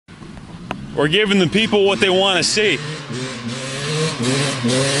We're giving the people what they want to see.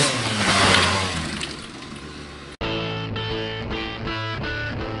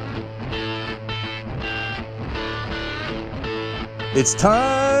 It's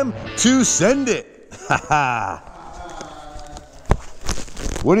time to send it.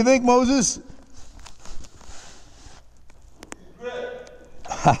 What do you think, Moses?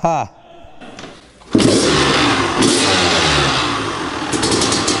 Haha.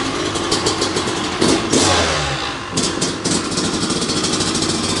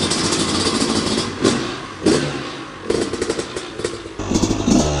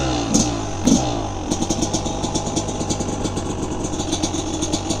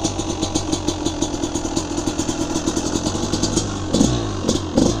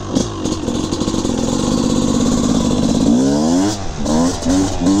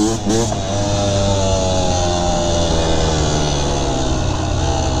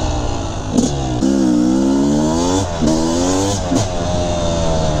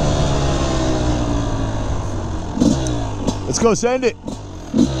 Let's go send it.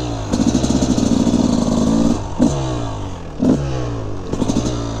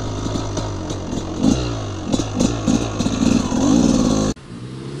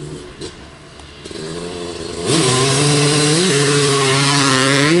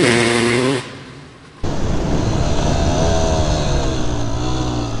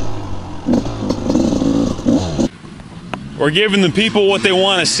 We're giving the people what they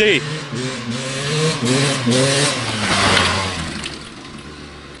want to see.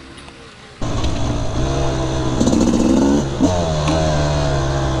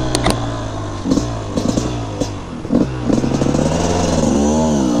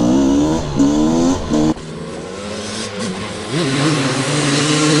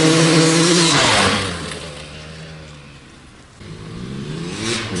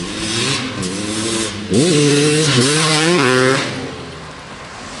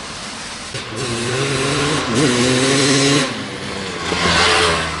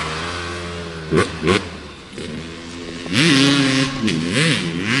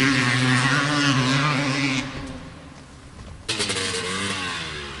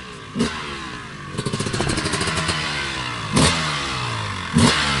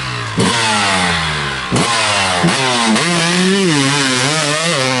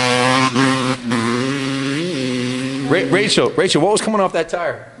 Rachel, what was coming off that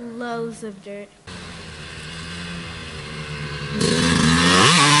tire? Loads of dirt.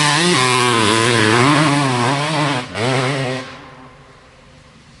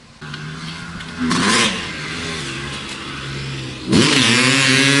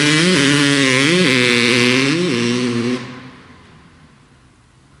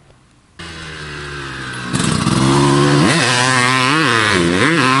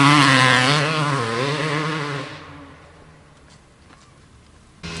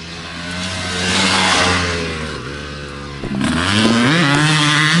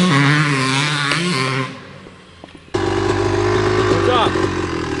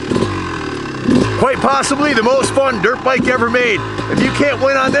 Quite possibly the most fun dirt bike ever made. If you can't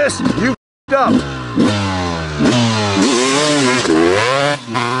win on this, you f***ed up.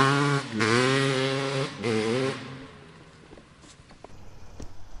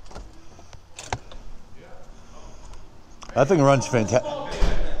 That thing runs fantastic.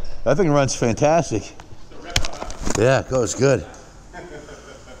 That thing runs fantastic. Yeah, it goes good.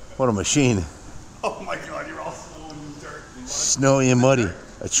 What a machine. Oh my God, you're all snowy and dirt. Snowy and muddy.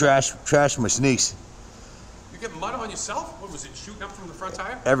 I trash my sneaks. You get mud on yourself? What was it, shooting up from the front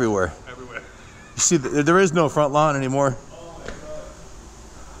tire? Everywhere. Everywhere. You see, there is no front lawn anymore. Oh my God.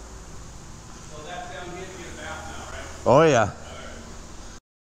 So that's down here to get a bath now, right? Oh yeah. Right.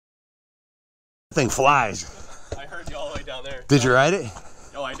 That thing flies. I heard you all the way down there. Did you ride it?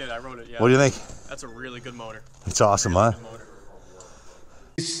 Oh, I did. I rode it, yeah. What do you think? That's a really good motor. It's awesome, huh?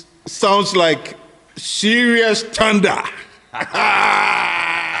 It sounds like serious thunder.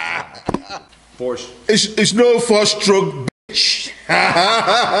 Force. It's no four-stroke, bitch.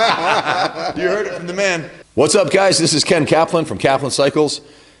 You heard it from the man. What's up, guys? This is Ken Kaplan from Kaplan Cycles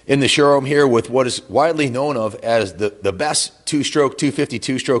in the showroom here with what is widely known of as the best two-stroke 250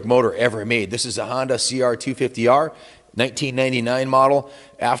 two-stroke motor ever made. This is a Honda CR250R, 1999 model.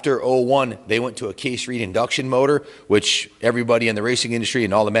 After 01, they went to a case-reed induction motor, which everybody in the racing industry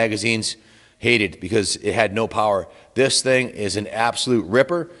and all the magazines hated because it had no power. This thing is an absolute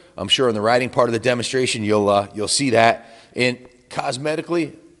ripper. I'm sure in the riding part of the demonstration you'll see that. And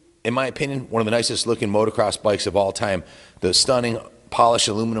cosmetically, in my opinion, one of the nicest looking motocross bikes of all time. The stunning polished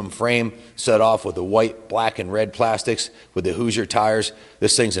aluminum frame set off with the white, black, and red plastics with the Hoosier tires.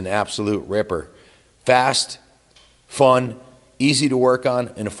 This thing's an absolute ripper. Fast, fun, easy to work on,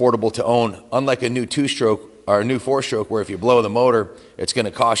 and affordable to own. Unlike a new two-stroke or a new four-stroke where if you blow the motor, it's going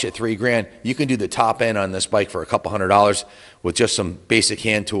to cost you $3 grand. You can do the top end on this bike for a couple $100s with just some basic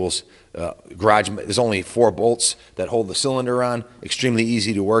hand tools. There's only 4 bolts that hold the cylinder on. Extremely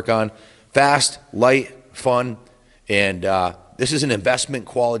easy to work on. Fast, light, fun, and this is an investment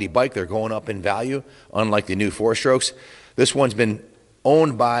quality bike. They're going up in value, unlike the new four-strokes. This one's been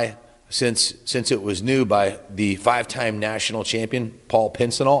owned by, since it was new, by the 5-time national champion, Paul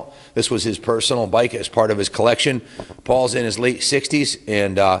Pincinel. This was his personal bike as part of his collection. Paul's in his late 60s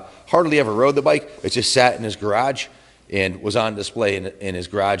and hardly ever rode the bike. It just sat in his garage and was on display in his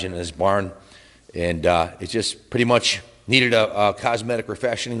garage and in his barn. And it just pretty much needed a cosmetic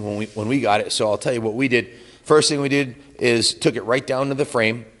refreshing when we got it. So I'll tell you what we did. First thing we did is took it right down to the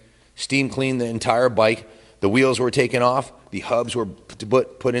frame, steam cleaned the entire bike. The wheels were taken off. The hubs were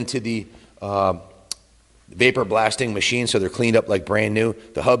put into the vapor blasting machine, so they're cleaned up like brand new.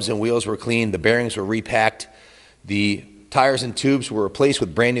 The hubs and wheels were cleaned. The bearings were repacked. The tires and tubes were replaced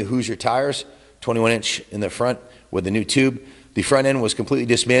with brand new Hoosier tires, 21-inch in the front with the new tube. The front end was completely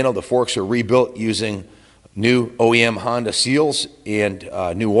dismantled. The forks are rebuilt using new OEM Honda seals and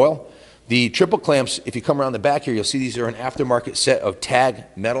new oil. The triple clamps, if you come around the back here, you'll see these are an aftermarket set of TAG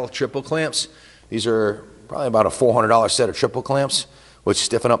metal triple clamps. These are probably about a $400 set of triple clamps, which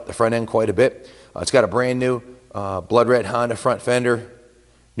stiffen up the front end quite a bit. It's got a brand new blood red Honda front fender,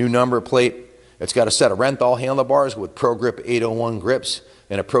 new number plate. It's got a set of Renthal handlebars with Pro Grip 801 grips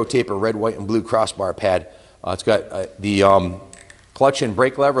and a Pro Taper red, white, and blue crossbar pad. It's got the clutch and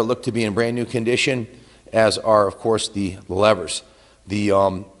brake lever look to be in brand new condition, as are, of course, the levers.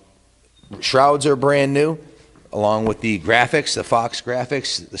 The shrouds are brand new, along with the graphics, the Fox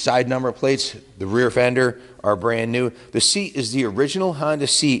graphics, the side number plates, the rear fender are brand new. The seat is the original Honda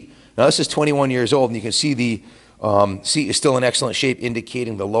seat. Now this is 21 years old, and you can see the seat is still in excellent shape,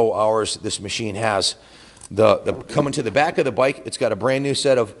 indicating the low hours this machine has. Coming to the back of the bike, it's got a brand new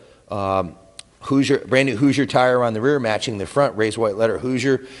set of brand new Hoosier tire on the rear, matching the front, raised white letter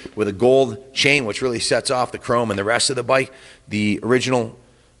Hoosier, with a gold chain, which really sets off the chrome and the rest of the bike. The original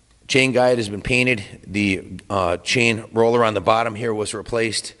chain guide has been painted. The chain roller on the bottom here was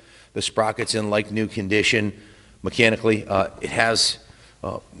replaced. The sprocket's in like new condition mechanically. It has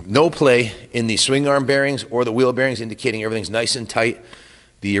no play in the swing arm bearings or the wheel bearings, indicating everything's nice and tight.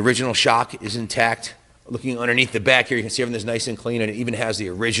 The original shock is intact. Looking underneath the back here, you can see everything's nice and clean, and it even has the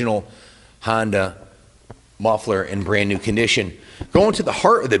original Honda muffler in brand new condition. Going to the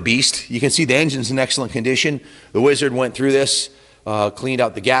heart of the beast, you can see the engine's in excellent condition. The Wizard went through this. Cleaned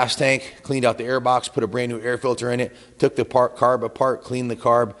out the gas tank, cleaned out the air box, put a brand new air filter in it, took the carb apart, cleaned the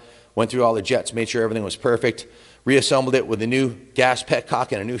carb, went through all the jets, made sure everything was perfect, reassembled it with a new gas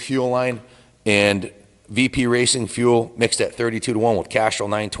petcock and a new fuel line, and VP Racing fuel mixed at 32:1 with Castrol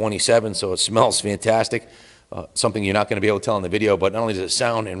 927, so it smells fantastic. Something you're not going to be able to tell in the video, but not only does it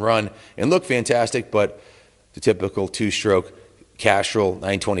sound and run and look fantastic, but the typical two-stroke Castrol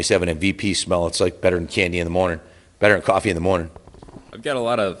 927 and VP smell, it's like better than candy in the morning, better than coffee in the morning. I've got a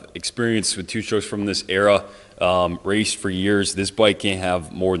lot of experience with two-strokes from this era. Raced for years. This bike can't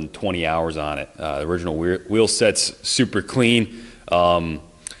have more than 20 hours on it. The original wheel set's super clean.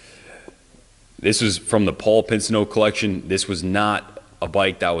 This was from the Paul Pincinel collection. This was not a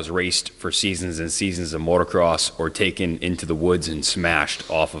bike that was raced for seasons and seasons of motocross or taken into the woods and smashed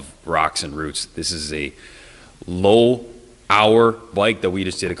off of rocks and roots. This is a low-hour bike that we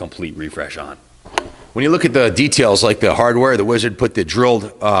just did a complete refresh on. When you look at the details, like the hardware, the Wizard put the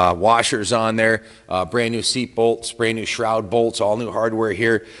drilled washers on there, brand new seat bolts, brand new shroud bolts, all new hardware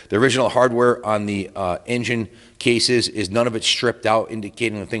here. The original hardware on the engine cases is none of it stripped out,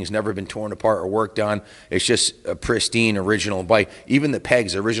 indicating the thing's never been torn apart or worked on. It's just a pristine original bike. Even the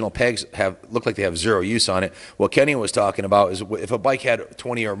pegs, the original pegs, look like they have zero use on it. What Kenny was talking about is if a bike had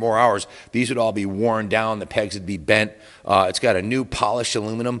 20 or more hours, these would all be worn down, the pegs would be bent. It's got a new polished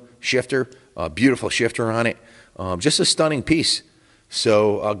aluminum shifter. Beautiful shifter on it, just a stunning piece.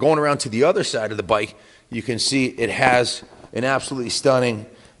 So going around to the other side of the bike, you can see it has an absolutely stunning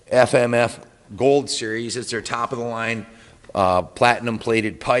FMF Gold Series. It's their top of the line platinum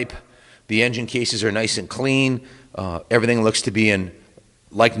plated pipe. The engine cases are nice and clean. Everything looks to be in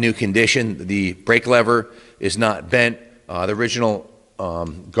like new condition. The brake lever is not bent. The original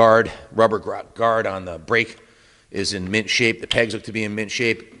rubber guard on the brake is in mint shape. The pegs look to be in mint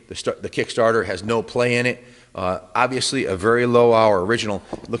shape. The Kickstarter has no play in it. Obviously, a very low-hour original.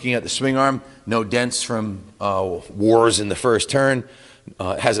 Looking at the swing arm, no dents from wars in the first turn.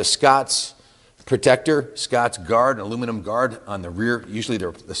 Has a Scott's protector, Scott's guard, an aluminum guard on the rear. Usually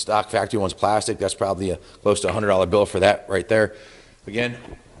the stock factory one's plastic. That's probably close to a $100 bill for that right there. Again,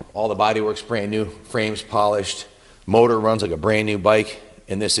 all the bodywork's brand new, frames polished, motor runs like a brand new bike,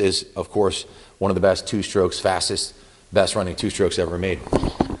 and this is, of course, one of the best two-strokes, fastest, best running two-strokes ever made.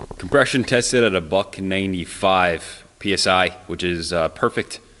 Compression tested at a $195 PSI, which is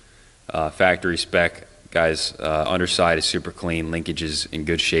perfect factory spec. Guys, underside is super clean, linkage is in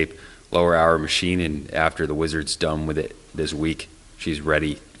good shape, lower hour machine, and after the Wizard's done with it this week, she's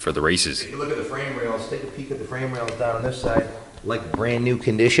ready for the races. If you look at the frame rails, take a peek at the frame rails down on this side, like brand new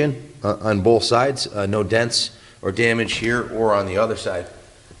condition on both sides, no dents or damage here or on the other side.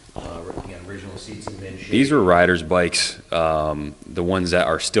 Again, original seats in mint shape. These were riders' bikes. The ones that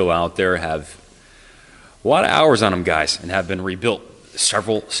are still out there have a lot of hours on them, guys, and have been rebuilt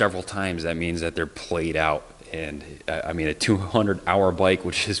several times. That means that they're played out. And I mean, a 200-hour bike,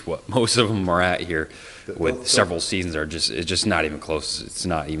 which is what most of them are at here, with several seasons, it's just not even close. It's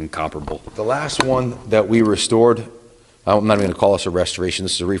not even comparable. The last one that we restored, I'm not even going to call this a restoration,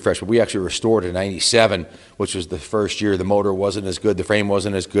 this is a refresh, but we actually restored in '97, which was the first year. The motor wasn't as good, the frame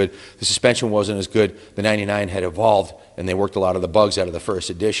wasn't as good, the suspension wasn't as good. The '99 had evolved, and they worked a lot of the bugs out of the first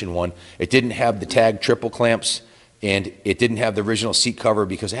edition one. It didn't have the tag triple clamps, and it didn't have the original seat cover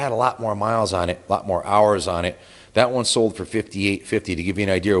because it had a lot more miles on it, a lot more hours on it. That one sold for $58.50. To give you an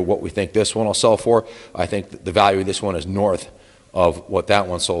idea of what we think this one will sell for, I think the value of this one is north of what that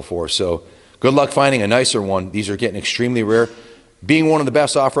one sold for. So good luck finding a nicer one. These are getting extremely rare. Being one of the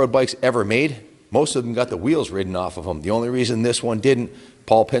best off-road bikes ever made, most of them got the wheels ridden off of them. The only reason this one didn't,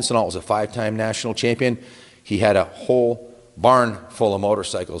 Paul Pincinot was a 5-time national champion. He had a whole barn full of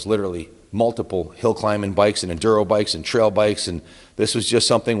motorcycles, literally multiple hill climbing bikes and enduro bikes and trail bikes, and this was just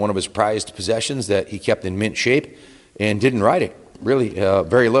something, one of his prized possessions that he kept in mint shape and didn't ride it, really,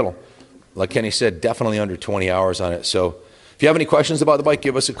 very little. Like Kenny said, definitely under 20 hours on it. So if you have any questions about the bike,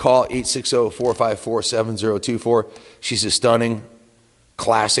 give us a call, 860-454-7024. She's a stunning,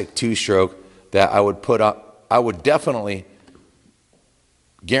 classic two-stroke that I would put up. I would definitely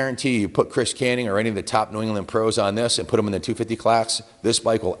guarantee you put Chris Canning or any of the top New England pros on this and put them in the 250 class. This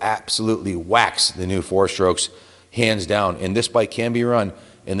bike will absolutely wax the new four-strokes, hands down. And this bike can be run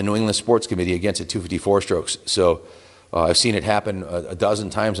in the New England Sports Committee against a 250 four-strokes. So I've seen it happen a dozen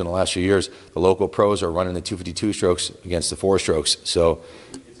times in the last few years. The local pros are running the 252 strokes against the four-strokes. So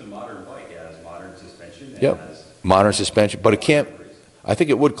It's a modern bike. It has modern suspension. Yep, modern suspension. But it can't, I think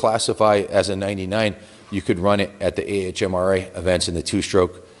it would classify as a 99. You could run it at the AHMRA events in the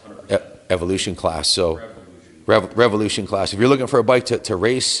two-stroke evolution class. So revolution class. If you're looking for a bike to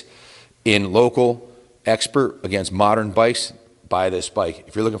race in local expert against modern bikes, buy this bike.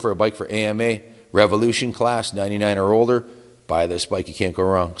 If you're looking for a bike for AMA, revolution class, 99 or older, buy this bike. You can't go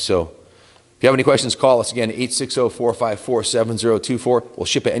wrong. So if you have any questions, call us again, 860-454-7024. We'll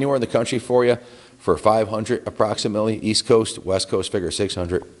ship it anywhere in the country for you for $500 approximately. East Coast, West Coast, figure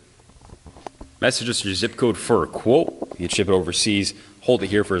 $600. Message us your zip code for a quote. You can ship it overseas. Hold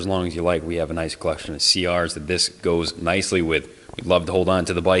it here for as long as you like. We have a nice collection of CRs that this goes nicely with. We'd love to hold on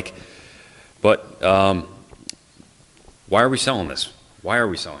to the bike. But why are we selling this? Why are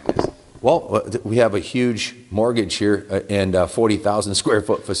we selling this? Well, we have a huge mortgage here and a 40,000 square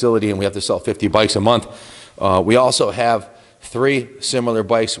foot facility, and we have to sell 50 bikes a month. We also have 3 similar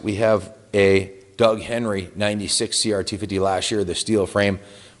bikes. We have a Doug Henry 96 CR250 last year, the steel frame.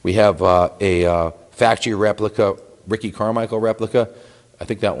 We have a factory replica, Ricky Carmichael replica. I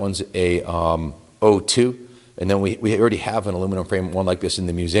think that one's a 02. And then we already have an aluminum frame, one like this in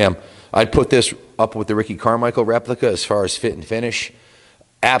the museum. I'd put this up with the Ricky Carmichael replica as far as fit and finish.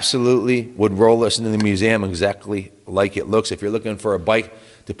 Absolutely would roll this into the museum exactly like it looks. If you're looking for a bike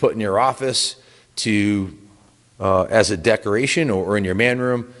to put in your office to as a decoration or in your man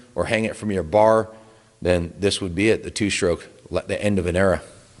room or hang it from your bar, then this would be it, the two-stroke, the end of an era.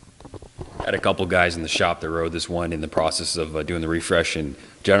 Had a couple guys in the shop that rode this one in the process of doing the refresh, and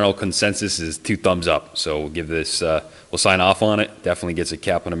general consensus is 2 thumbs up. So we'll give this, we'll sign off on it. Definitely gets a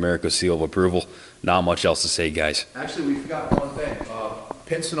Kaplan America seal of approval. Not much else to say, guys. Actually, we forgot one thing.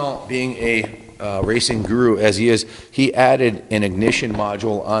 Pincinot, being a racing guru as he is, he added an ignition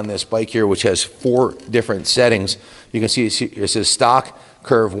module on this bike here, which has 4 different settings. You can see it says stock,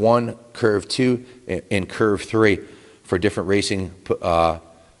 curve 1, curve 2, and curve 3 for different racing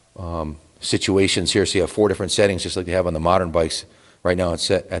situations here. So you have 4 different settings, just like they have on the modern bikes. Right now it's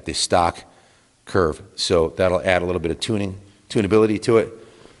set at the stock curve. So that'll add a little bit of tunability to it.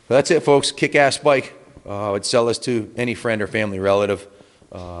 But that's it, folks. Kick-ass bike. I would sell this to any friend or family relative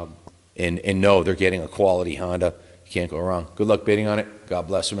and know they're getting a quality Honda. You can't go wrong. Good luck bidding on it. God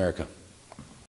bless America.